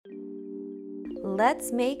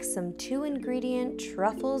Let's make some 2-ingredient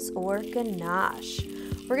truffles or ganache.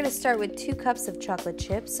 We're going to start with 2 cups of chocolate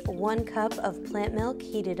chips, 1 cup of plant milk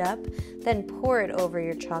heated up, then pour it over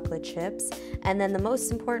your chocolate chips. And then the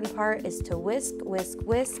most important part is to whisk, whisk,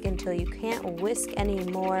 whisk until you can't whisk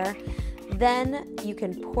anymore. Then you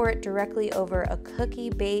can pour it directly over a cookie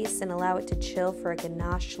base and allow it to chill for a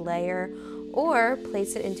ganache layer, or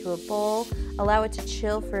place it into a bowl, allow it to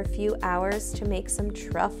chill for a few hours to make some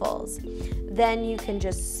truffles. Then you can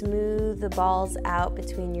just smooth the balls out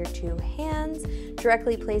between your 2 hands,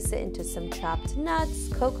 directly place it into some chopped nuts,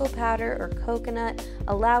 cocoa powder, or coconut,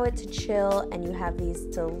 allow it to chill, and you have these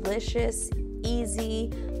delicious,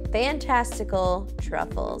 easy, fantastical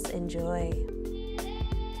truffles. Enjoy.